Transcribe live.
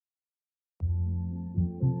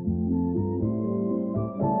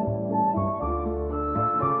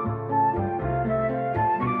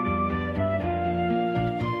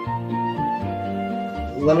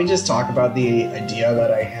let me just talk about the idea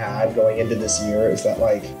that I had going into this year is that,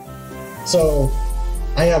 like, so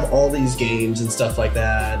I have all these games and stuff like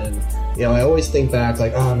that, and, you know, I always think back,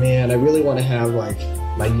 like, oh man, I really want to have, like,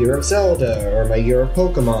 my year of Zelda or my year of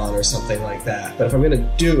Pokemon or something like that. But if I'm going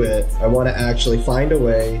to do it, I want to actually find a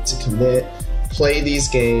way to commit, play these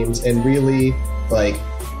games, and really, like,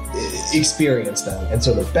 experience them. And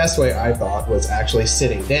so the best way I thought was actually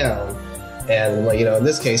sitting down and, like, you know, in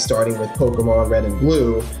this case, starting with Pokemon Red and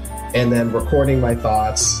Blue, and then recording my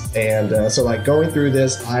thoughts. And so, like, going through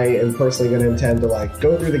this, I am personally going to intend to, like,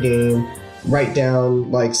 go through the game, write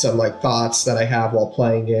down, like, some, like, thoughts that I have while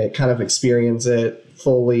playing it, kind of experience it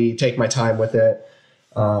fully, take my time with it.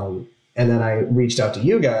 And then I reached out to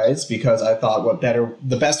you guys because I thought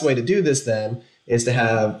the best way to do this then is to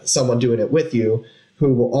have someone doing it with you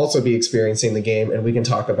who will also be experiencing the game, and we can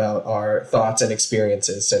talk about our thoughts and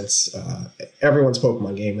experiences since everyone's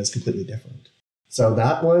Pokemon game is completely different. So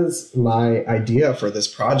that was my idea for this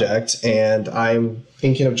project, and I'm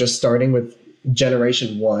thinking of just starting with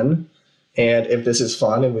Generation 1, and if this is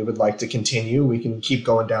fun and we would like to continue, we can keep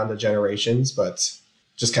going down the generations, but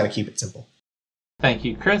just kind of keep it simple. Thank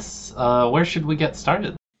you, Chris. Where should we get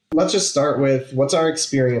started? Let's just start with what's our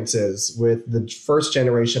experiences with the first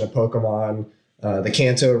generation of Pokemon, the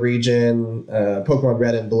Kanto region, Pokemon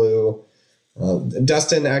Red and Blue.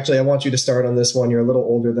 Dustin, actually, I want you to start on this one. You're a little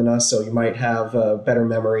older than us, so you might have better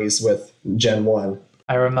memories with Gen 1.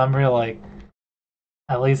 I remember, like,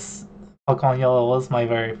 at least Pokemon Yellow was my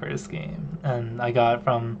very first game, and I got it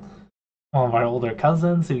from one of our older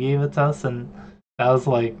cousins who gave it to us, and that was,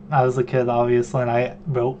 like, I was a kid, obviously, and I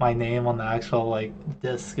wrote my name on the actual, like,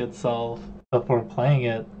 disc itself before playing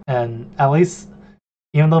it, and at least,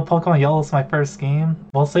 even though Pokemon Yellow was my first game,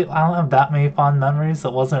 we'll say I don't have that many fond memories.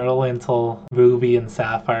 It wasn't really until Ruby and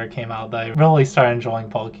Sapphire came out that I really started enjoying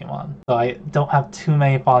Pokemon. So I don't have too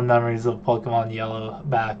many fond memories of Pokemon Yellow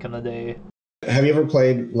back in the day. Have you ever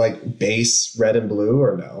played, like, base Red and Blue,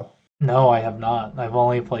 or no? No, I have not. I've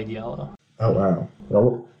only played Yellow. Oh, wow.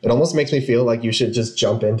 Well, it almost makes me feel like you should just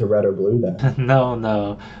jump into Red or Blue then.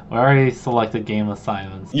 No. We already selected game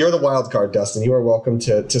assignments. You're the wild card, Dustin. You are welcome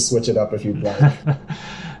to switch it up if you'd like.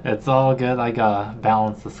 It's all good. I gotta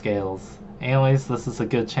balance the scales. Anyways, this is a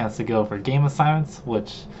good chance to go for game assignments,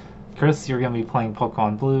 which, Chris, you're going to be playing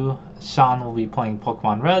Pokemon Blue, Sean will be playing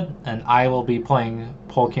Pokemon Red, and I will be playing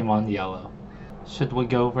Pokemon Yellow. Should we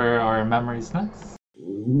go over our memories next?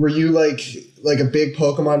 Were you like a big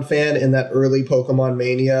Pokemon fan in that early Pokemon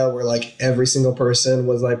Mania where, like, every single person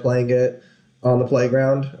was, like, playing it on the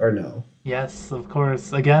playground, or no? Yes, of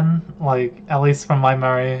course. Again, like, at least from my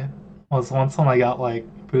memory, was once when I got, like,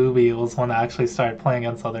 Ruby, it was when I actually started playing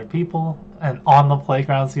against other people. And on the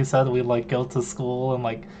playgrounds, you said, we'd, like, go to school and,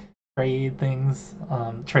 like, trade things,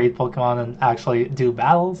 trade Pokemon and actually do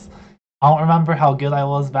battles. I don't remember how good I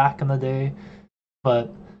was back in the day,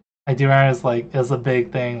 but I do remember it was a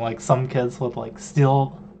big thing. Like, some kids would, like,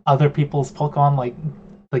 steal other people's Pokemon, like,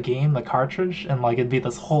 the game, the cartridge, and, like, it'd be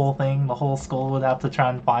this whole thing. The whole school would have to try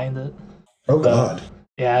and find it. Oh, God.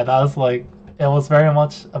 Yeah, that was, like, it was very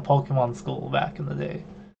much a Pokemon school back in the day.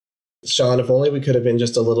 Sean, if only we could have been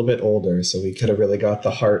just a little bit older so we could have really got the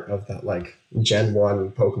heart of that, like, Gen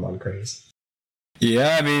 1 Pokemon craze.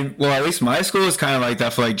 Yeah, I mean, well, at least my school is kind of like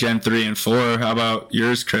that for, like, Gen 3 and 4. How about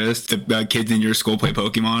yours, Chris? The kids in your school play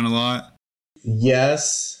Pokemon a lot?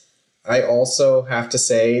 Yes. I also have to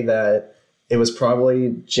say that it was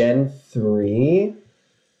probably Gen 3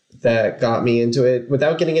 that got me into it.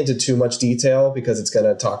 Without getting into too much detail, because it's going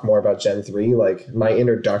to talk more about Gen 3, like, my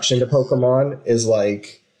introduction to Pokemon is,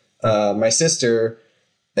 like, my sister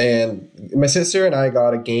and I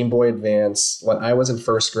got a Game Boy Advance when I was in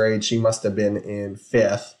first grade. She must have been in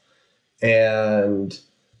fifth. And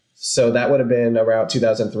so that would have been around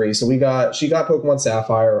 2003. So she got Pokemon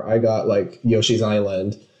Sapphire. I got, like, Yoshi's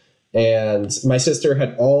Island. And my sister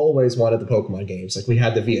had always wanted the Pokemon games. Like, we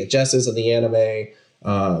had the VHSs of the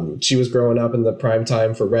anime. She was growing up in the prime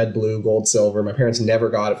time for Red, Blue, Gold, Silver. My parents never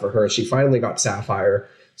got it for her. She finally got Sapphire.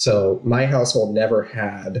 So my household never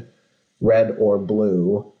had Red or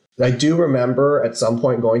Blue. I do remember at some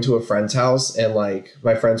point going to a friend's house and, like,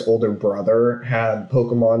 my friend's older brother had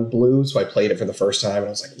Pokemon Blue, so I played it for the first time and I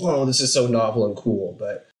was like, whoa, this is so novel and cool.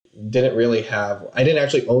 But I didn't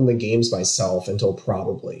actually own the games myself until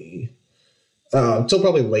probably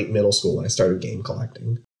late middle school when I started game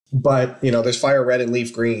collecting. But, you know, there's Fire Red and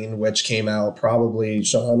Leaf Green, which came out probably,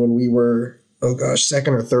 Sean, when we were,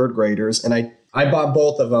 second or third graders. And I bought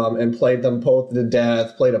both of them and played them both to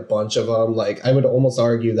death, played a bunch of them. Like, I would almost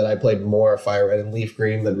argue that I played more Fire Red and Leaf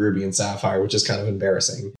Green than Ruby and Sapphire, which is kind of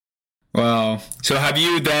embarrassing. Wow. So have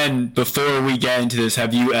you then, before we get into this,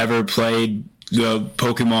 have you ever played the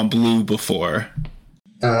Pokemon Blue before?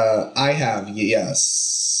 I have,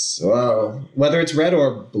 yes. Well, whether it's red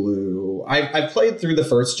or blue, I've played through the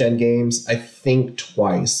first gen games, I think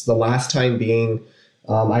twice. The last time being,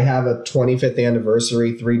 I have a 25th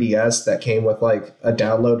anniversary 3DS that came with like a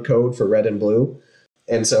download code for red and blue.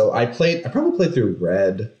 And so I probably played through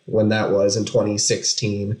red when that was in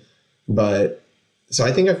 2016. But so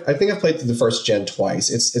I think I've played through the first gen twice.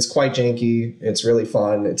 It's quite janky. It's really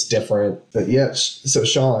fun. It's different. But yeah, so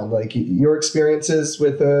Sean, like your experiences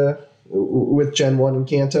with Gen 1 and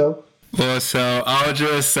Kanto? Well, so I'll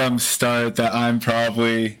just start that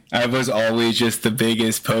I was always just the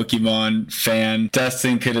biggest Pokemon fan.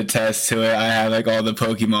 Dustin could attest to it. I had like all the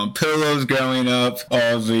Pokemon pillows growing up,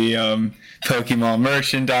 all the Pokemon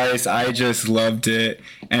merchandise. I just loved it.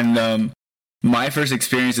 And my first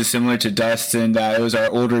experience is similar to Dustin, that it was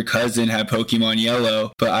our older cousin had Pokemon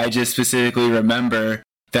Yellow, but I just specifically remember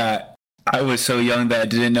that I was so young that I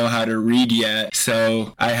didn't know how to read yet,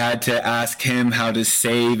 so I had to ask him how to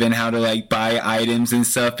save and how to like buy items and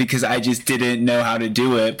stuff because I just didn't know how to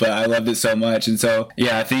do it, but I loved it so much. And so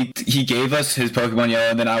yeah, I think he gave us his Pokemon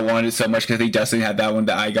Yellow, and then I wanted it so much because I think Dustin had that one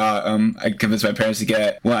that I got. I convinced my parents to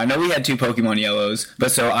get. Well, I know we had 2 Pokemon Yellows,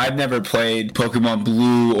 but so I've never played Pokemon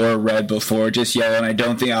Blue or Red before, just Yellow, and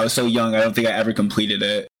I was so young, I don't think I ever completed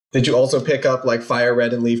it. Did you also pick up like Fire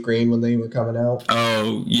Red and Leaf Green when they were coming out?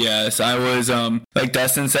 Oh, yes. I was, like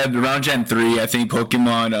Dustin said, around Gen 3, I think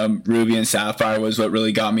Pokemon Ruby and Sapphire was what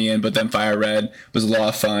really got me in, but then Fire Red was a lot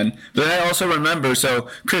of fun. But I also remember, so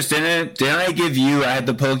Chris, didn't I give you, I had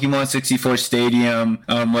the Pokemon 64 Stadium,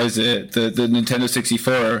 was it the Nintendo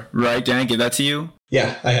 64, right? Didn't I give that to you?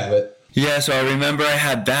 Yeah, I have it. Yeah, so I remember I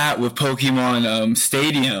had that with Pokemon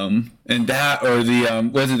Stadium, and that, or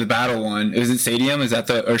the, was it the battle one? Is it Stadium? Is that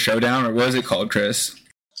or Showdown, or what is it called, Chris?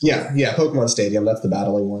 Yeah, Pokemon Stadium, that's the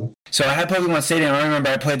battling one. So I had Pokemon Stadium, I remember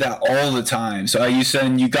I played that all the time. So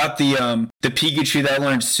you got the Pikachu that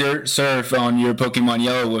learned Surf on your Pokemon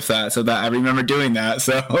Yellow with that, so that I remember doing that,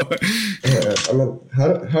 so.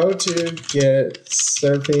 How to get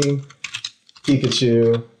Surfing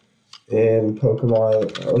Pikachu in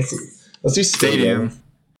Pokemon, let's do Stadium.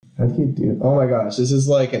 How do you do? Oh my gosh, this is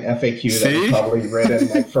like an FAQ that was probably written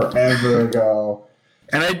like forever ago.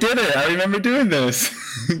 And I did it. I remember doing this.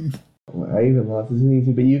 I even lost. This isn't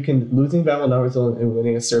easy, but you can losing battle not result in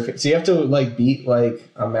winning a surfing. So you have to like beat like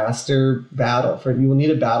a master battle. You will need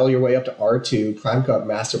to battle your way up to R2 Prime Cup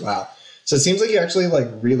Master. Wow. So it seems like you actually like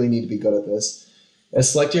really need to be good at this. And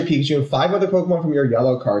select your Pikachu and 5 other Pokemon from your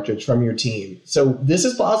yellow cartridge from your team. So this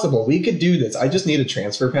is possible. We could do this. I just need a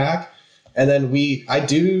transfer pack. And then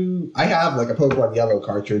I have like a Pokemon Yellow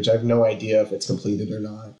cartridge. I have no idea if it's completed or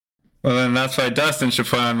not. Well, then that's why Dustin should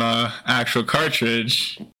put on the actual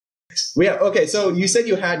cartridge. Yeah, okay, so you said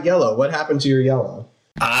you had Yellow. What happened to your Yellow?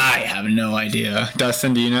 I have no idea.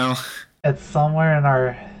 Dustin, do you know? It's somewhere in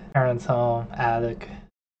our parents' home attic.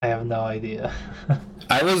 I have no idea.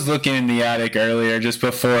 I was looking in the attic earlier just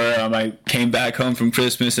before I came back home from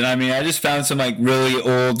Christmas, and I mean, I just found some like really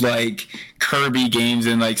old like Kirby games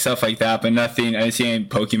and like stuff like that, but nothing. I didn't see any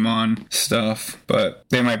Pokemon stuff, but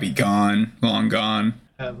they might be gone, long gone.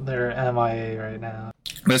 They're MIA right now.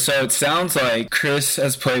 But so it sounds like Chris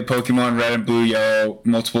has played Pokemon Red and Blue Yellow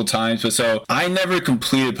multiple times, but so I never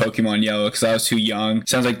completed Pokemon Yellow because I was too young.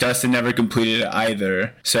 Sounds like Dustin never completed it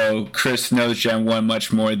either. So Chris knows Gen 1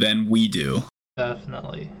 much more than we do.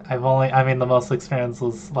 Definitely. The most experience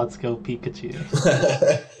was Let's Go Pikachu.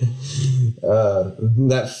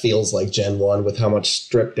 That feels like Gen 1 with how much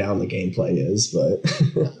stripped down the gameplay is, but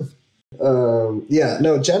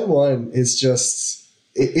Gen 1 is just...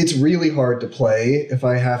 It's really hard to play if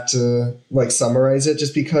I have to like summarize it,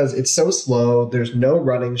 just because it's so slow. There's no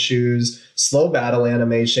running shoes, slow battle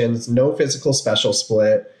animations, no physical special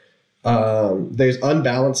split. There's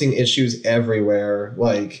unbalancing issues everywhere.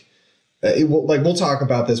 We'll talk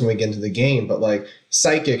about this when we get into the game, but like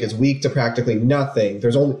Psychic is weak to practically nothing.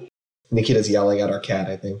 There's only Nikita's yelling at our cat,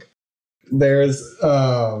 I think. There's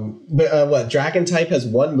Dragon type has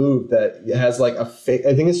one move that has like I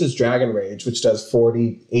think it's just Dragon Rage, which does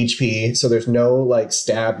 40 HP. So there's no like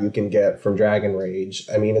stab you can get from Dragon Rage.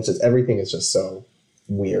 I mean, everything is just so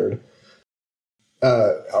weird.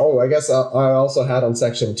 I guess I also had on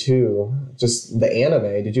section 2 just the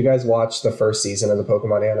anime. Did you guys watch the first season of the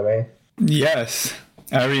Pokemon anime? Yes,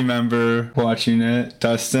 I remember watching it.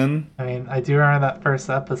 Dustin? I mean, I do remember that first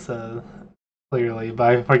episode. Clearly, but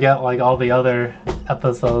I forget like all the other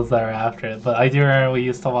episodes that are after it. But I do remember we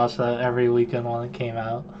used to watch that every weekend when it came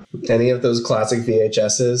out. Any of those classic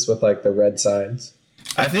VHSs with like the red sides?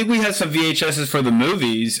 I think we had some VHSs for the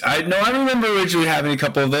movies. I remember originally having a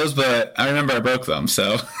couple of those, but I remember I broke them,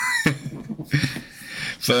 so.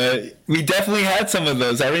 But we definitely had some of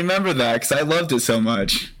those. I remember that because I loved it so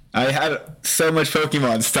much. I had so much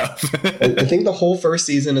Pokemon stuff. I think the whole first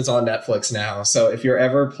season is on Netflix now. So if you're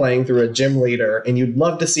ever playing through a gym leader and you'd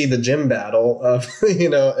love to see the gym battle of,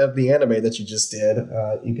 of the anime that you just did,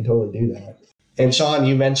 you can totally do that. And Sean,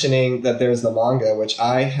 you mentioning that there's the manga, which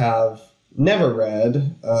I have never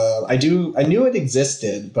read. I knew it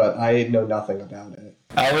existed, but I know nothing about it.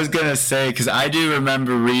 I was gonna say, because I do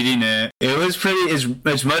remember reading it. It was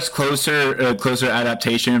it's much closer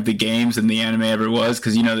adaptation of the games than the anime ever was.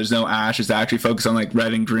 Because there's no Ash; it's actually focused on like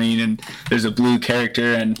red and green, and there's a blue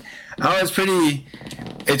character. And it's pretty.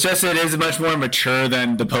 It's just it is much more mature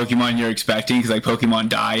than the Pokemon you're expecting, because like Pokemon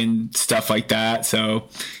die and stuff like that. So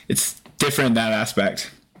it's different in that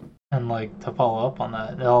aspect. And like to follow up on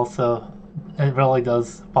that, it really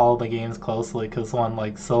does follow the games closely, because when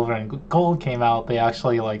like Silver and Gold came out, they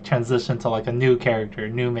actually like transitioned to like a new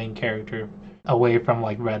main character, away from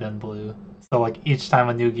like Red and Blue. So like each time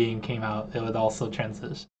a new game came out, it would also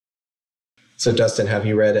transition. So Dustin, have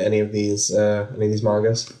you read any of these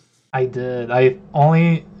mangas? I did. I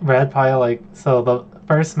only read probably the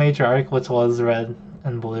first major arc, which was Red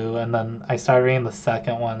and Blue, and then I started reading the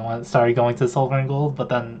second one when it started going to Silver and Gold, but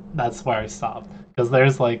then that's where I stopped. Because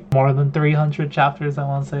there's like more than 300 chapters, I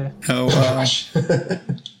want to say. Oh gosh,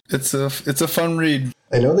 it's a fun read.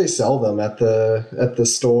 I know they sell them at the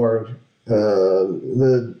store,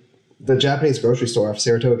 the Japanese grocery store off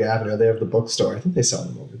Saratoga Avenue. They have the bookstore. I think they sell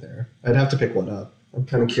them over there. I'd have to pick one up. I'm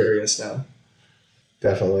kind of curious now.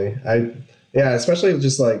 Definitely, especially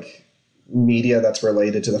just like media that's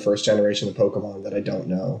related to the first generation of Pokemon that I don't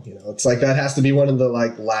know. It's like that has to be one of the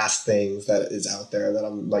like last things that is out there that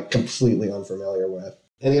I'm like completely unfamiliar with.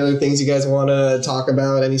 Any other things you guys want to talk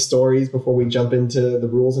about? Any stories before we jump into the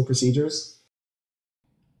rules and procedures?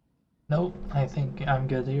 Nope, I think I'm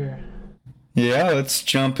good here. Yeah, let's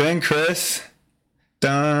jump in, Chris.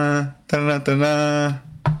 Da da da da da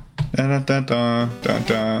da da da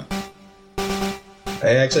da.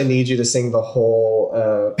 I actually need you to sing the whole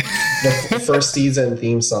the first season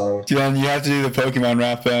theme song. You have to do the Pokemon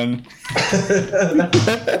rap then.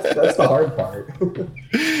 That's the hard part.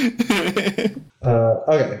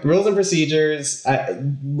 Okay, rules and procedures.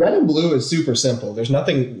 Red and Blue is super simple. There's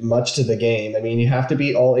nothing much to the game. I mean, you have to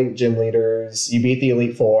beat all 8 gym leaders. You beat the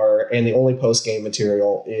Elite Four, and the only post-game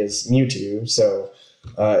material is Mewtwo. So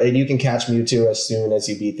and you can catch Mewtwo as soon as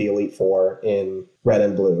you beat the Elite Four in Red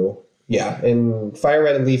and Blue. Yeah, in Fire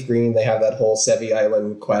Red and Leaf Green, they have that whole Sevi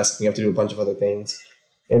Island quest, and you have to do a bunch of other things.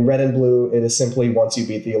 In Red and Blue, it is simply once you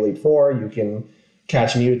beat the Elite Four, you can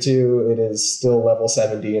catch Mewtwo. It is still level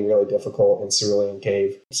 70 and really difficult in Cerulean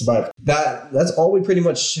Cave. But that's all we pretty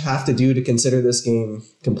much have to do to consider this game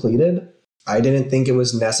completed. I didn't think it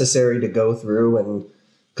was necessary to go through and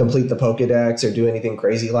complete the Pokedex or do anything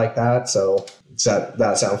crazy like that. So does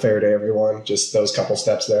that sound fair to everyone? Just those couple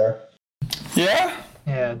steps there? Yeah.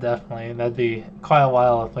 Yeah, definitely. That'd be quite a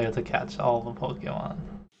while if we had to catch all the Pokemon.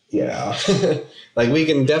 Yeah. Like we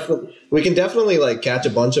can definitely like catch a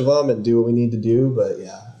bunch of them and do what we need to do, but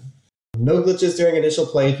yeah. No glitches during initial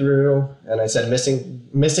playthrough, and I said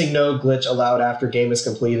missing no glitch allowed after game is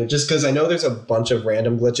completed, just because I know there's a bunch of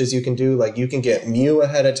random glitches you can do. Like you can get Mew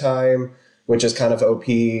ahead of time, which is kind of OP.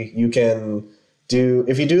 You can do,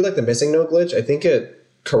 if you do like the missing no glitch, I think it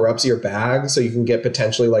corrupts your bag, so you can get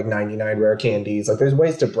potentially like 99 rare candies. Like there's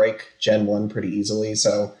ways to break Gen 1 pretty easily,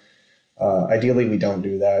 so ideally we don't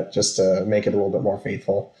do that, just to make it a little bit more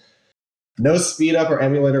faithful. No speed up or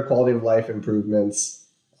emulator quality of life improvements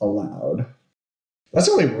allowed. That's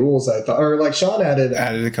the only rules I thought, or like Sean added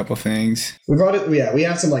a couple things. We brought it, yeah, we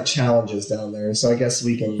have some like challenges down there, so I guess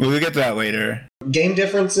we'll get to that later. Game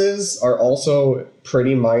differences are also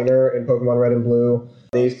pretty minor in Pokemon Red and Blue.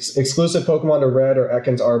 The exclusive Pokemon to Red are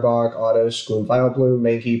Ekans, Arbok, Oddish, Gloom, Vileplume,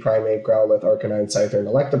 Mankey, Primeape, Growlithe, Arcanine, Scyther, and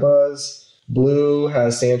Electabuzz. Blue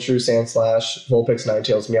has Sandshrew, Sandslash, Vulpix,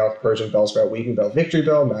 Ninetales, Meowth, Persian, Bellsprout, Weepinbell, Victory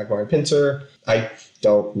Bell, Magmar, and Pinsir. I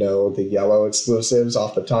don't know the yellow exclusives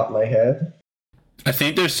off the top of my head. I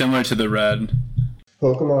think they're similar to the red.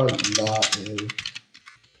 Pokemon not in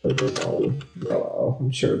Pokemon yellow.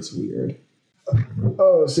 I'm sure it's weird.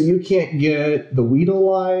 Oh, so you can't get the Weedle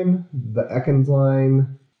line, the Ekans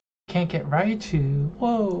line. Can't get Raichu.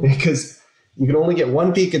 Whoa. Because you can only get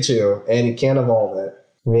one Pikachu, and you can't evolve it.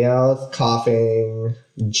 Meowth, Coughing,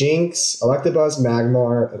 Jinx, Electabuzz,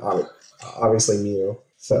 Magmar, and obviously Mew.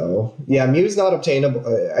 So, yeah, Mew's not obtainable.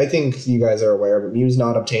 I think you guys are aware, but Mew's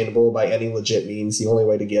not obtainable by any legit means. The only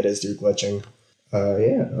way to get it is through glitching.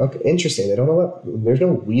 Yeah, okay, interesting. They don't know there's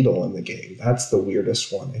no Weedle in the game. That's the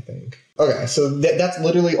weirdest one, I think. Okay, so that's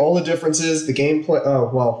literally all the differences. The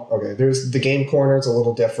gameplay, there's the game corner, it's a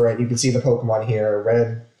little different. You can see the Pokemon here.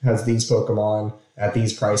 Red has these Pokemon at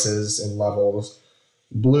these prices and levels.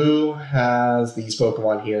 Blue has these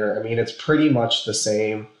Pokemon here. I mean, it's pretty much the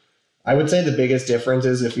same. I would say the biggest difference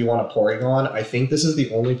is if you want a Porygon, I think this is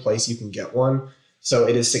the only place you can get one. So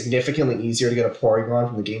it is significantly easier to get a Porygon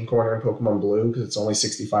from the game corner in Pokemon Blue because it's only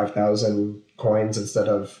 65,000 coins instead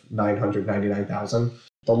of 999,000.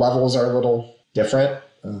 The levels are a little different.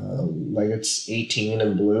 Like it's 18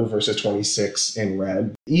 in Blue versus 26 in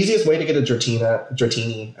Red. The easiest way to get a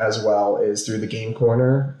Dratini as well is through the game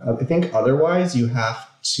corner. I think otherwise you have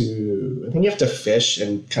to fish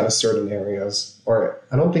in kind of certain areas. Or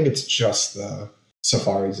I don't think it's just the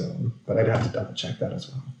Safari Zone, but I'd have to double check that as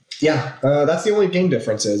well. Yeah, that's the only game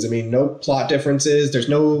differences. I mean, no plot differences. There's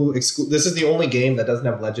no this is the only game that doesn't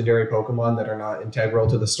have legendary Pokemon that are not integral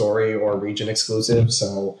to the story or region exclusive.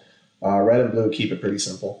 So Red and Blue keep it pretty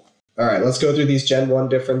simple. All right, let's go through these Gen 1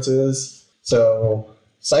 differences. So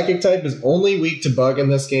Psychic type is only weak to Bug in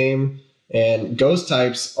this game, and Ghost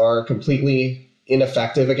types are completely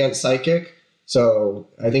ineffective against Psychic. So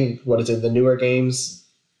I think, the newer games,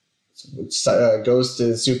 Ghost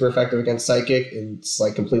is super effective against Psychic, and it's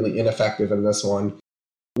like completely ineffective in this one.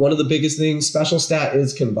 One of the biggest things, special stat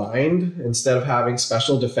is combined. Instead of having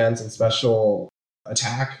special defense and special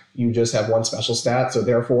attack, you just have one special stat. So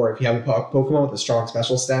therefore, if you have a Pokemon with a strong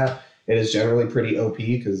special stat, it is generally pretty OP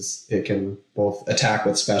because it can both attack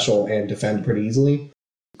with special and defend pretty easily.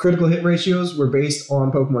 Critical hit ratios were based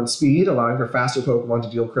on Pokemon speed, allowing for faster Pokemon to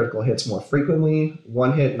deal critical hits more frequently.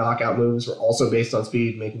 One-hit knockout moves were also based on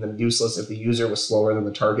speed, making them useless if the user was slower than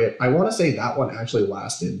the target. I want to say that one actually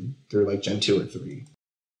lasted through like Gen 2 or 3.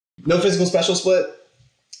 No physical special split.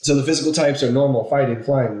 So the physical types are normal, fighting,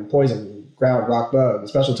 flying, poison, ground, rock, bug. The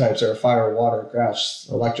special types are fire, water, grass,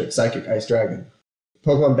 electric, psychic, ice, dragon.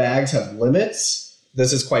 Pokemon bags have limits.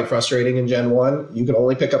 This is quite frustrating in Gen 1. You can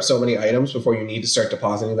only pick up so many items before you need to start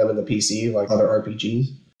depositing them in the PC like other RPGs.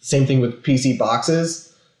 Same thing with PC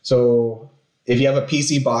boxes. So if you have a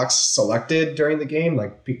PC box selected during the game,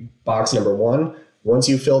 like box number 1, once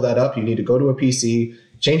you fill that up, you need to go to a PC,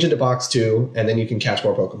 change it to box 2, and then you can catch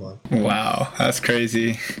more Pokemon. Wow, that's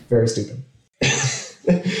crazy. Very stupid.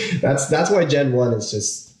 That's why Gen 1 is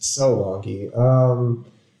just so wonky.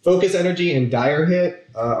 Focus Energy and Dire Hit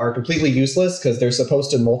are completely useless because they're supposed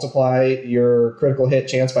to multiply your critical hit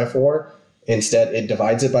chance by 4. Instead, it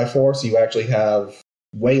divides it by 4, so you actually have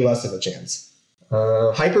way less of a chance.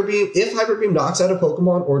 Hyper Beam. If Hyper Beam knocks out a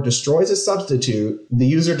Pokemon or destroys a substitute, the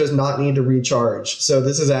user does not need to recharge. So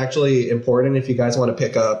this is actually important if you guys want to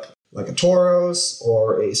pick up like a Tauros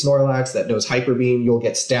or a Snorlax that knows Hyper Beam, you'll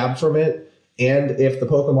get stabbed from it. And if the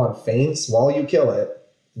Pokemon faints while you kill it,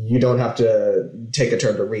 you don't have to take a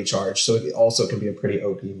turn to recharge, so it also can be a pretty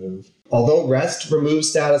OP move. Although Rest removes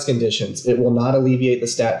status conditions, it will not alleviate the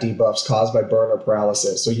stat debuffs caused by burn or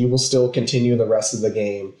paralysis, so you will still continue the rest of the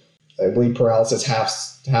game. I believe paralysis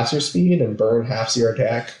halves your speed and burn halves your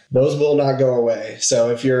attack. Those will not go away. So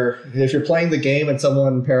if you're playing the game and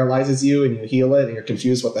someone paralyzes you and you heal it and you're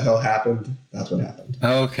confused what the hell happened, that's what happened.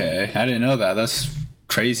 Okay, I didn't know that. That's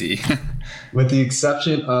crazy. With the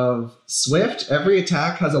exception of Swift, every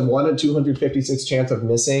attack has a 1 in 256 chance of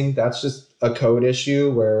missing. That's just a code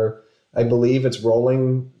issue where I believe it's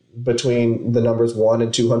rolling between the numbers 1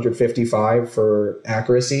 and 255 for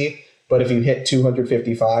accuracy. But if you hit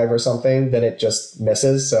 255 or something, then it just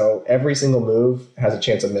misses. So every single move has a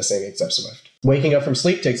chance of missing except Swift. Waking up from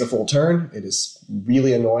sleep takes a full turn. It is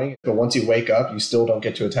really annoying. But once you wake up, you still don't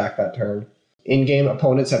get to attack that turn. In-game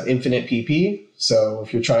opponents have infinite PP, so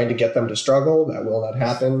if you're trying to get them to struggle, that will not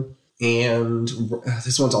happen. And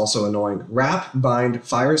this one's also annoying. Wrap, Bind,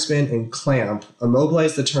 Fire Spin, and Clamp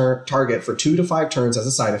immobilize the target for 2 to 5 turns as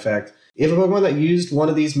a side effect. If a Pokemon that used one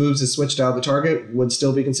of these moves is switched out, the target would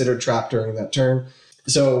still be considered trapped during that turn.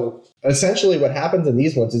 So essentially what happens in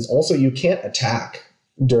these ones is also you can't attack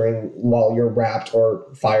while you're wrapped or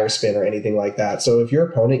Fire Spin or anything like that. So if your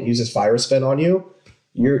opponent uses Fire Spin on you,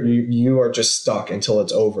 you are just stuck until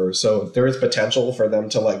it's over. So there is potential for them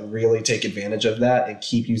to like really take advantage of that and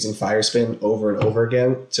keep using Fire Spin over and over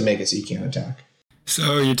again to make it so you can't attack.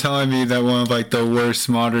 So you're telling me that one of like the worst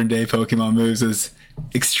modern day Pokemon moves is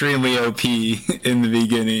extremely OP in the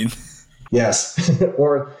beginning? Yes.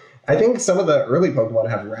 Or I think some of the early Pokemon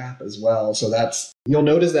have wrap as well. So you'll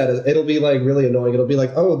notice that it'll be like really annoying. It'll be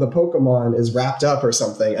like, oh, the Pokemon is wrapped up or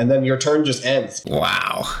something. And then your turn just ends.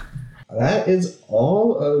 Wow. That is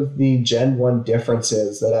all of the Gen 1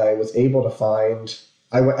 differences that I was able to find.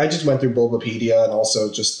 I just went through Bulbapedia and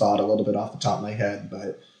also just thought a little bit off the top of my head.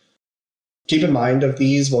 But keep in mind of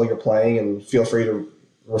these while you're playing, and feel free to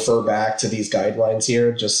refer back to these guidelines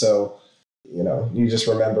here, just so you just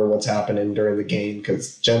remember what's happening during the game,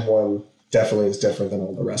 because Gen 1 definitely is different than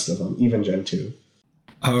all the rest of them, even Gen 2.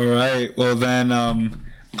 All right. Well, then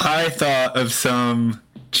I thought of some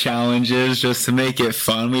challenges just to make it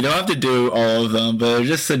fun. We don't have to do all of them, but they're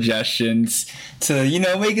just suggestions to,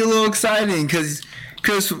 make it a little exciting, because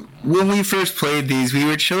when we first played these, we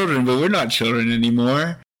were children, but we're not children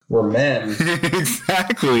anymore. We're men.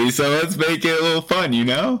 Exactly. So let's make it a little fun,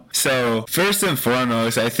 So first and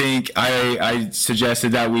foremost, I think I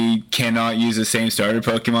suggested that we cannot use the same starter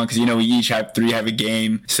Pokemon because, we each have a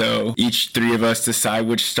game. So each three of us decide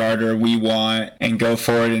which starter we want and go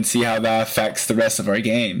forward and see how that affects the rest of our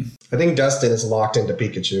game. I think Dustin is locked into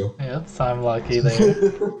Pikachu. Yep, so I'm lucky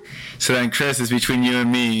there. So then, Chris, is between you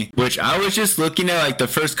and me, which I was just looking at, the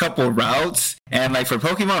first couple routes. And, for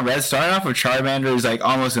Pokemon Red, starting off with Charmander is,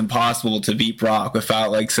 almost impossible to beat Brock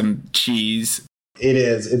without, some cheese. It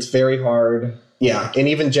is. It's very hard. Yeah, and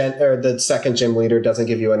even the second gym leader doesn't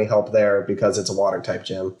give you any help there because it's a water-type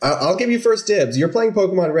gym. I'll give you first dibs. You're playing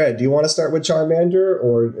Pokemon Red. Do you want to start with Charmander,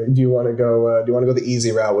 or do you want to go the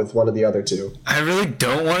easy route with one of the other two? I really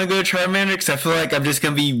don't want to go Charmander because I feel like I'm just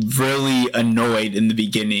going to be really annoyed in the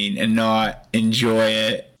beginning and not enjoy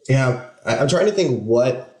it. Yeah, I'm trying to think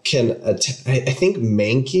what can... I think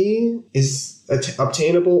Mankey is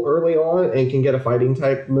obtainable early on and can get a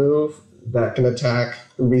fighting-type move that can attack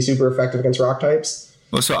and be super effective against rock types.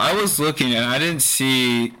 Well, so I was looking and I didn't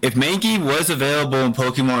see if Mankey was available in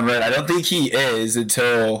Pokemon Red. I don't think he is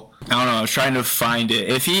until, I don't know, I was trying to find it.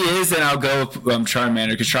 If he is, then I'll go with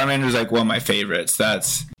Charmander, because Charmander is one of my favorites.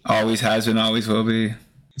 That's always has been, always will be.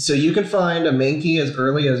 So you can find a Mankey as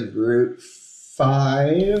early as Route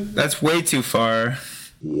 5. That's way too far.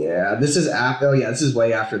 Yeah, this is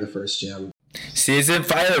way after the first gym. See, it's in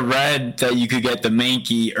Fire Red that you could get the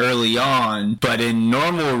Mankey early on, but in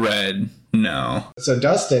normal Red, no. So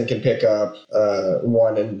Dustin can pick up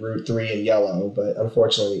one in Route 3 in Yellow, but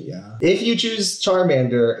unfortunately, yeah. If you choose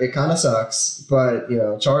Charmander, it kind of sucks, but,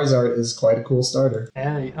 Charizard is quite a cool starter.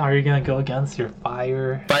 Yeah, are you going to go against your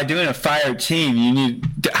Fire? By doing a Fire team, you need...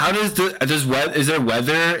 How is there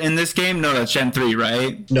weather in this game? No, that's Gen 3,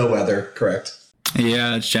 right? No weather, correct.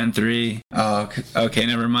 Yeah, it's Gen 3. Oh, okay,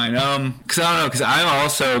 never mind. Because I don't know, because I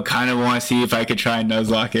also kind of want to see if I could try and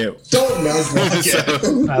Nuzlocke it. Don't Nuzlocke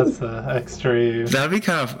it. That's extreme. That'd be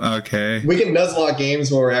kind of, okay. We can Nuzlocke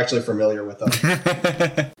games when we're actually familiar with them.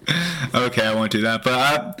 Okay, I won't do that.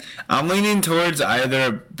 But I'm leaning towards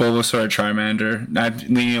either Bulbasaur or Charmander. I'm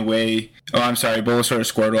leaning away... Oh, I'm sorry, Bulbasaur or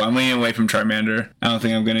Squirtle. I'm leaning away from Charmander. I don't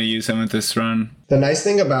think I'm going to use him at this run. The nice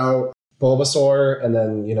thing about Bulbasaur and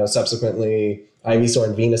then, subsequently... Ivysaur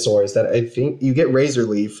and Venusaur is that I think you get Razor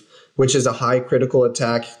Leaf, which is a high critical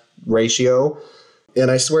attack ratio. And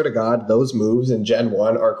I swear to God, those moves in Gen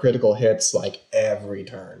 1 are critical hits every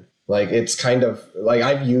turn. It's kind of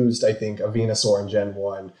I've used, I think, a Venusaur in Gen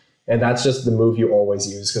 1. And that's just the move you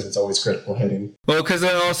always use because it's always critical hitting. Well, because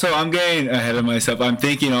then also I'm getting ahead of myself. I'm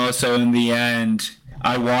thinking also in the end...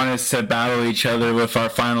 I want us to battle each other with our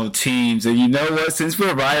final teams. And you know what? Since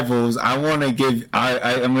we're rivals, I want to give...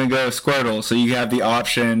 I'm going to go with Squirtle, so you have the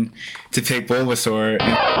option to pick Bulbasaur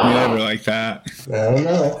and me over like that. I don't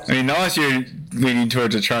know. I mean, unless you're leaning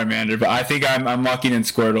towards a Charmander, but I think I'm locking in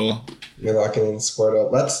Squirtle. You're locking in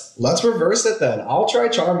Squirtle. Let's reverse it then. I'll try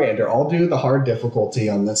Charmander. I'll do the hard difficulty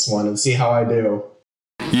on this one and see how I do.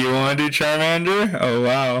 You want to do Charmander? Oh,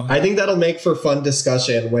 wow. I think that'll make for fun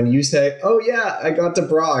discussion when you say, oh, yeah, I got to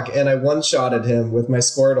Brock and I one-shotted him with my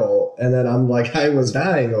Squirtle. And then I'm like, I was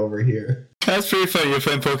dying over here. That's pretty funny. You're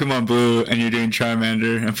playing Pokemon Blue and you're doing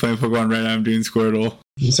Charmander. I'm playing Pokemon Red and I'm doing Squirtle.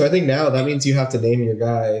 So I think now that means you have to name your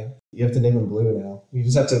guy. You have to name him Blue now. You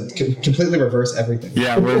just have to completely reverse everything.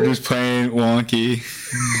 Yeah, we're just playing wonky.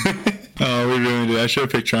 Oh, we really did. I should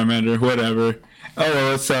have picked Charmander. Whatever. Oh,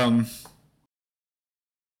 well, let's...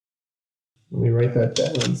 Let me write that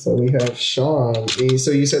down. So we have Sean.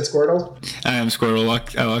 So you said Squirtle? I am Squirtle.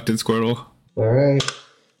 I locked in Squirtle. All right.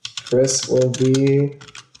 Chris will be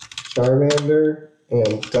Charmander,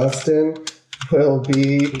 and Dustin will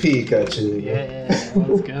be Pikachu. Yeah,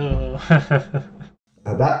 let's go.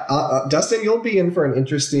 Dustin, you'll be in for an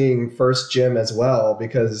interesting first gym as well,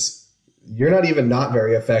 because you're not even not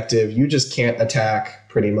very effective. You just can't attack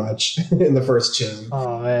pretty much in the first gym.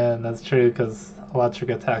 Oh, man, that's true, because electric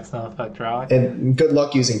attacks don't affect rock. And good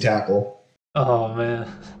luck using tackle. Oh, man.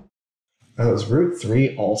 Oh, is Route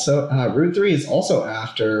 3 also? Route 3 is also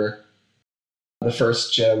after the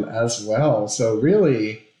first gym as well. So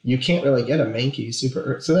really, you can't really get a Mankey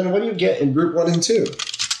super. So then what do you get in Route 1 and 2?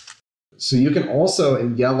 So you can also,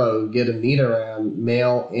 in yellow, get a Nidoran,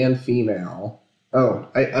 male and female. Oh,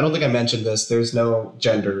 I don't think I mentioned this. There's no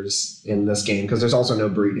genders in this game because there's also no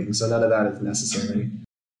breeding, so none of that is necessary.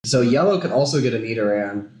 So yellow can also get a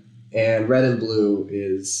Nidoran, and red and blue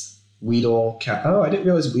is Weedle, I didn't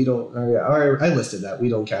realize Weedle. Oh, yeah, I listed that.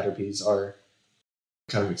 Weedle and Caterpies are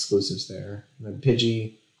kind of exclusives there. And then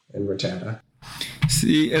Pidgey and Rattata.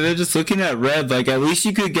 See, and then just looking at red, like at least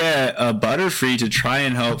you could get a Butterfree to try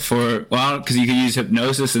and help for, well, because you could use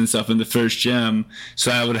Hypnosis and stuff in the first gym, so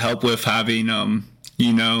that would help with having,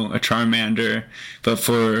 you know, a Charmander. But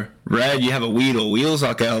for red, you have a Weedle. Weedle's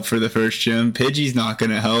not gonna help for the first gym. Pidgey's not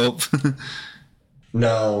gonna help.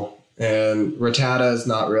 No, and Rattata is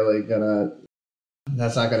not really gonna.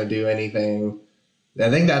 That's not gonna do anything. I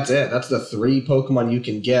think that's it. That's the 3 Pokemon you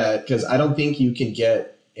can get, because I don't think you can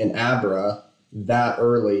get an Abra that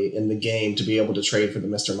early in the game to be able to trade for the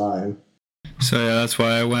Mr. Mime. So yeah, that's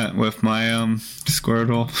why I went with my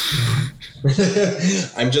Squirtle.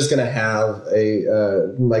 I'm just gonna have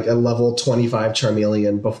a level 25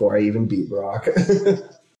 Charmeleon before I even beat Brock.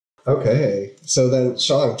 Okay, so then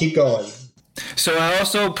Sean, keep going. So I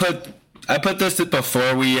also put this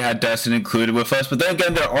before we had Dustin included with us, but then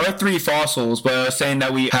again, there are 3 fossils, but I was saying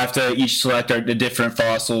that we have to each select a different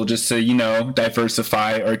fossil just to, you know,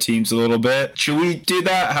 diversify our teams a little bit. Should we do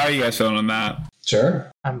that? How are you guys feeling on that?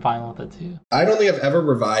 Sure. I'm fine with it too. I don't think I've ever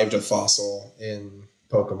revived a fossil in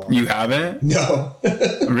Pokemon. You haven't? No.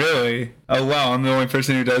 Really? Oh wow, I'm the only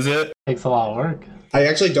person who does it? Takes a lot of work. I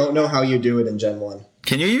actually don't know how you do it in Gen 1.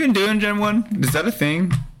 Can you even do it in Gen 1? Is that a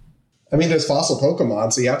thing? I mean, there's fossil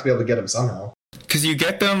Pokemon, so you have to be able to get them somehow. Because you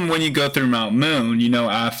get them when you go through Mount Moon, you know,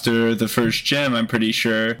 after the first gym, I'm pretty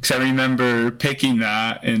sure. Because I remember picking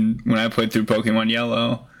that when I played through Pokemon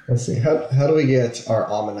Yellow. Let's see, how do we get our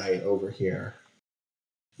Ammonite over here?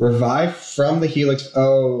 Revive from the Helix.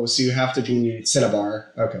 Oh, so you have to be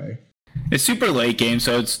Cinnabar. Okay. It's super late game,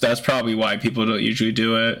 so that's probably why people don't usually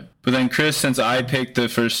do it. But then, Chris, since I picked the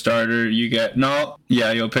first starter, you get... No,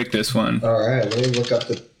 yeah, you'll pick this one. All right, let me look up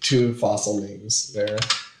the 2 fossil names there.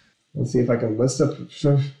 Let's see if I can list up...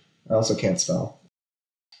 I also can't spell.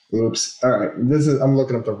 Oops. All right, I'm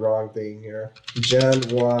looking up the wrong thing here. Gen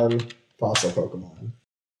 1 fossil Pokemon.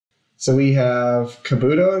 So we have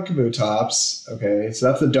Kabuto and Kabutops. Okay, so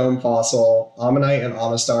that's the Dome fossil. Ammonite and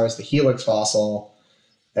Amistar is the Helix fossil.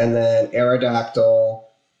 And then Aerodactyl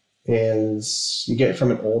is you get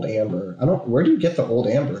from an old amber. Where do you get the old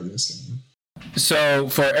amber in this game? So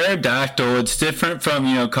for Aerodactyl, it's different from,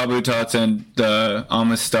 you know, Kabutops and the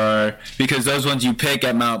Amistar because those ones you pick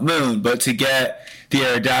at Mount Moon. But to get the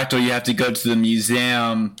Aerodactyl, you have to go to the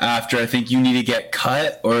museum after. I think you need to get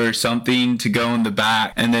cut or something to go in the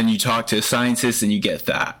back, and then you talk to a scientist and you get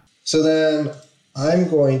that. So then I'm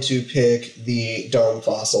going to pick the Dome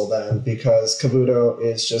fossil then, because Kabuto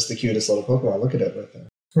is just the cutest little Pokemon. Look at it right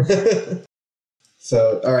there.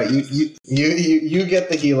 So, all right, you get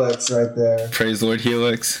the Helix right there. Praise Lord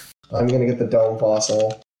Helix. I'm gonna get the Dome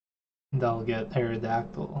fossil. They'll get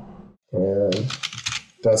Aerodactyl. And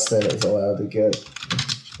Dustin is allowed to get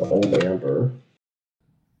the old amber.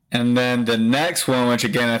 And then the next one, which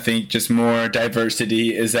again I think just more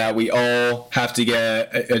diversity, is that we all have to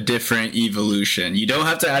get a different evolution. You don't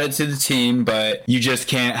have to add it to the team, but you just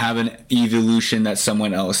can't have an evolution that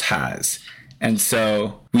someone else has. And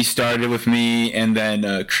so we started with me, and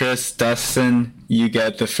then Chris, Dustin, you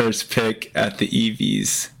get the first pick at the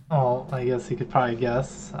EVs. Oh, I guess you could probably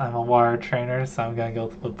guess. I'm a water trainer, so I'm going to go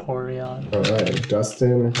with Vaporeon. All right,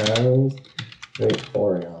 Dustin has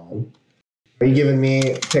Vaporeon. Are you giving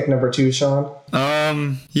me pick number 2, Sean?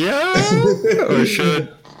 Yeah. Or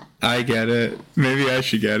should I get it? Maybe I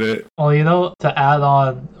should get it. Well, you know, to add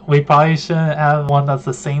on, we probably shouldn't have one that's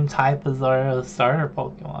the same type as our starter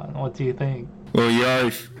Pokemon. What do you think?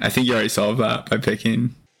 Well, I think you already solved that by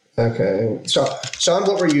picking. Okay. Sean,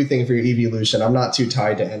 what were you thinking for your evolution? I'm not too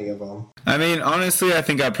tied to any of them. I mean, honestly, I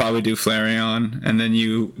think I'd probably do Flareon, and then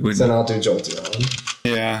you would... Then I'll do Jolteon.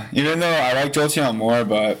 Yeah, even though I like Jolteon more,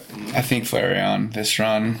 but I think Flareon this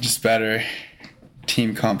run, just better.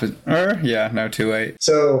 Team too late.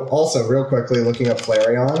 So, also, real quickly, looking up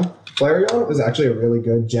Flareon. Flareon is actually a really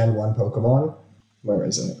good Gen 1 Pokemon. Where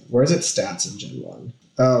is it? Where is its stats in Gen 1?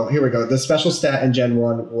 Oh, here we go. The special stat in Gen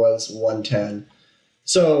 1 was 110.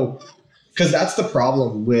 So, because that's the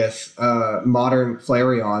problem with modern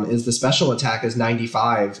Flareon, is the special attack is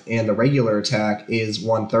 95 and the regular attack is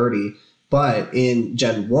 130. But in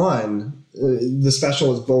Gen 1, the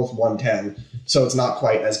special is both 110. So it's not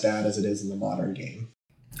quite as bad as it is in the modern game.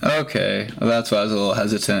 Okay. Well, that's why I was a little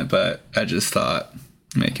hesitant, but I just thought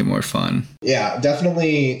Make it more fun. Yeah,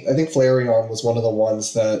 definitely. I think Flareon was one of the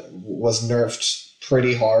ones that was nerfed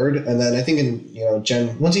pretty hard. And then I think in,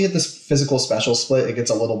 Gen, once you hit this physical special split, it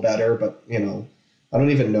gets a little better. But, I don't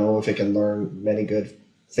even know if it can learn many good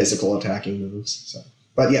physical attacking moves. So,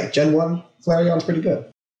 but yeah, Gen 1, Flareon's pretty good.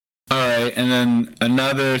 All right, and then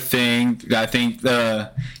another thing, I think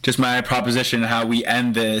just my proposition how we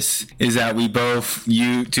end this is that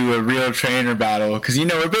you do a real trainer battle, because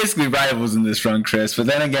we're basically rivals in this run, Chris. But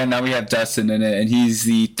then again, now we have Dustin in it, and he's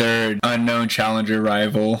the third unknown challenger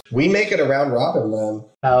rival. We make it a round robin, man.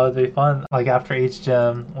 That would be fun. Like, after each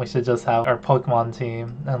gym, we should just have our Pokemon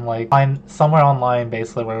team and, like, find somewhere online,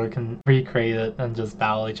 basically, where we can recreate it and just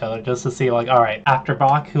battle each other, just to see, like, all right, after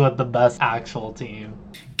Brock, who had the best actual team?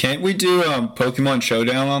 Can't we do Pokemon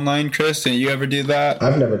Showdown online, Chris? Didn't you ever do that?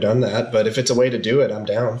 I've never done that, but if it's a way to do it, I'm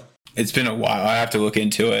down. It's been a while. I have to look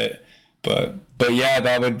into it. But yeah,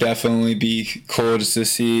 that would definitely be cool just to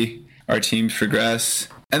see our teams progress.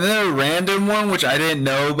 And then a random one, which I didn't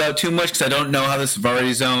know about too much because I don't know how the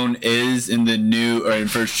Safari Zone is in the new or in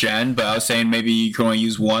first gen, but I was saying maybe you can only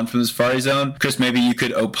use one from the Safari Zone. Chris, maybe you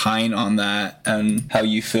could opine on that and how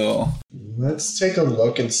you feel. Let's take a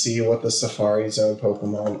look and see what the Safari Zone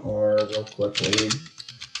Pokemon are real quickly.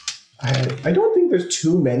 I don't think there's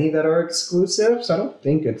too many that are exclusive, so I don't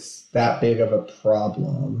think it's that big of a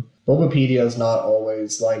problem. Bulbapedia is not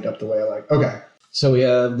always lined up the way I like. Okay. So we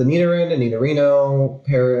have the Nidoran and Nidorino,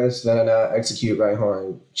 Paris, Venonat, Execute,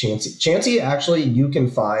 Rhyhorn, Chansey. Chansey, actually, you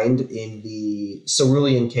can find in the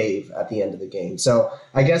Cerulean Cave at the end of the game. So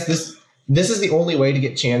I guess this is the only way to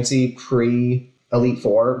get Chansey pre-Elite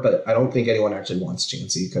Four, but I don't think anyone actually wants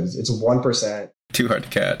Chansey because it's 1%. Too hard to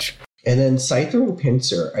catch. And then Scyther and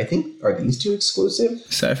Pinsir, I think, are these two exclusive?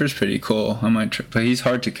 Cypher's pretty cool. I might try, but he's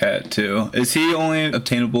hard to catch too. Is he only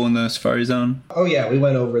obtainable in the Safari Zone? Oh yeah, we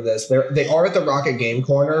went over this. They are at the Rocket Game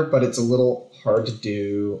Corner, but it's a little hard to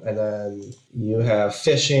do. And then you have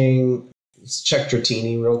fishing. Let's check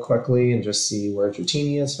Dratini real quickly and just see where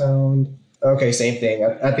Dratini is found. Okay, same thing.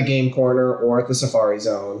 At the Game Corner or at the Safari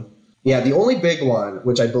Zone. Yeah, the only big one,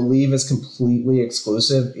 which I believe is completely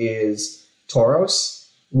exclusive, is Tauros.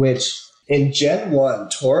 Which, in Gen 1,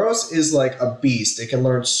 Tauros is like a beast. It can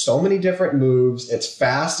learn so many different moves. It's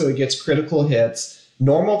fast, so it gets critical hits.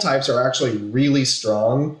 Normal types are actually really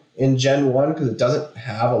strong in Gen 1 because it doesn't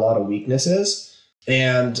have a lot of weaknesses.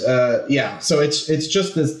 And, so it's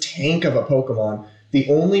just this tank of a Pokemon. The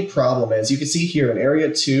only problem is, you can see here in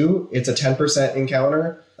Area 2, it's a 10%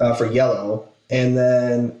 encounter for yellow. And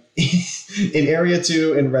then in Area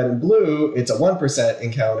 2 in red and blue, it's a 1%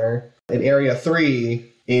 encounter. In Area 3,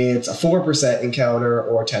 it's a 4% encounter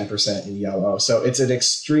or 10% in yellow. So it's an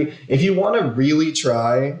extreme. If you want to really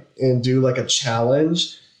try and do like a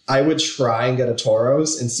challenge, I would try and get a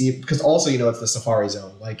Tauros and see, because also, it's the Safari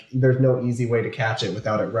Zone. Like, there's no easy way to catch it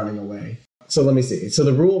without it running away. So let me see. So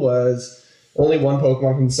the rule was only one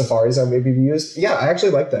Pokemon from the Safari Zone may be used. Yeah, I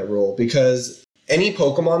actually like that rule because any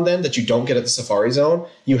Pokemon then that you don't get at the Safari Zone,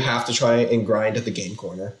 you have to try and grind at the Game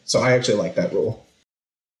Corner. So I actually like that rule.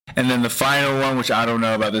 And then the final one, which I don't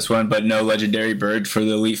know about this one, but no legendary bird for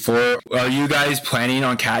the Elite Four. Are you guys planning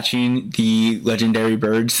on catching the legendary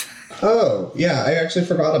birds? Oh, yeah, I actually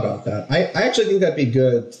forgot about that. I actually think that'd be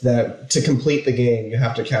good that to complete the game, you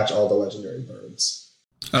have to catch all the legendary birds.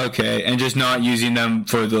 Okay, and just not using them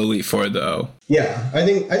for the Elite Four, though. Yeah, I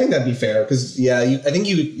think that'd be fair, because, I think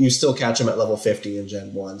you still catch them at level 50 in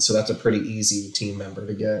Gen 1, so that's a pretty easy team member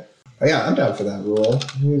to get. Yeah, I'm down for that rule.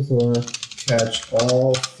 Catch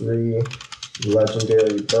all 3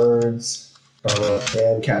 legendary birds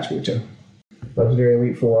and catch Mewtwo. Legendary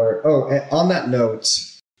Elite Four. Oh, and on that note,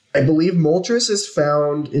 I believe Moltres is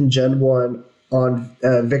found in Gen 1 on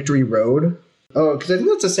Victory Road. Oh, because I think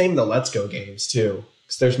that's the same in the Let's Go games, too.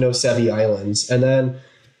 Because there's no Sevi Islands. And then,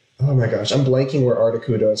 oh my gosh, I'm blanking where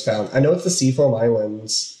Articuno is found. I know it's the Seafoam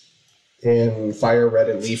Islands in Fire Red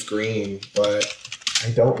and Leaf Green, but I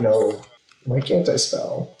don't know. Why can't I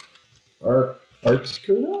spell?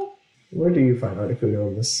 Articuno? Where do you find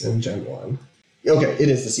Articuno in Gen 1? Okay, it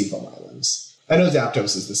is the Seafoam Islands. I know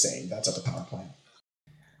Zapdos is the same. That's at the power plant.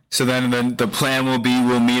 So then the plan will be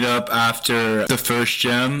we'll meet up after the first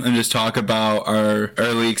gym and just talk about our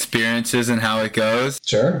early experiences and how it goes.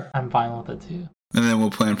 Sure. I'm fine with it too. And then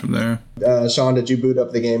we'll plan from there. Sean, did you boot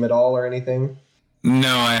up the game at all or anything?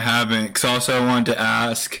 No, I haven't. Because also I wanted to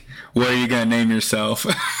ask, what are you going to name yourself?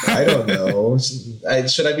 I don't know.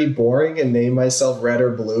 Should I be boring and name myself Red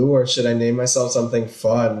or Blue? Or should I name myself something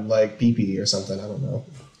fun like PP or something? I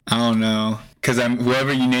don't know. Because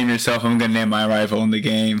whoever you name yourself, I'm gonna name my rival in the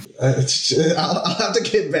game. I'll have to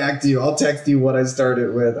get back to you. I'll text you what I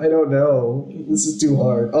started with. I don't know. This is too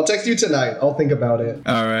hard. I'll text you tonight. I'll think about it.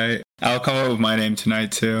 All right. I'll come up with my name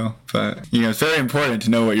tonight too. But it's very important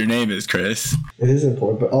to know what your name is, Chris. It is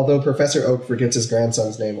important. But although Professor Oak forgets his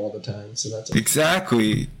grandson's name all the time, so that's okay.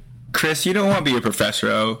 Exactly. Chris, you don't want to be a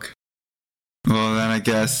Professor Oak. Well, then I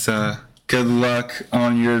guess good luck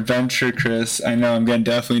on your adventure, Chris. I know I'm gonna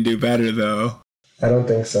definitely do better though. I don't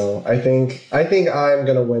think so. I think I'm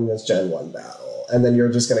gonna win this Gen 1 battle, and then you're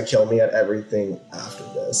just gonna kill me at everything after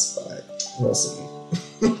this. But we'll see.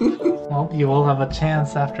 Well, you will have a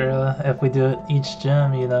chance after if we do it each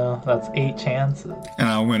gym. That's 8 chances. And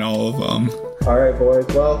I'll win all of them. All right, boys.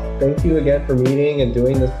 Well, thank you again for meeting and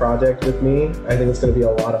doing this project with me. I think it's gonna be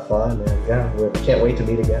a lot of fun, and yeah, we can't wait to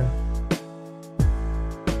meet again.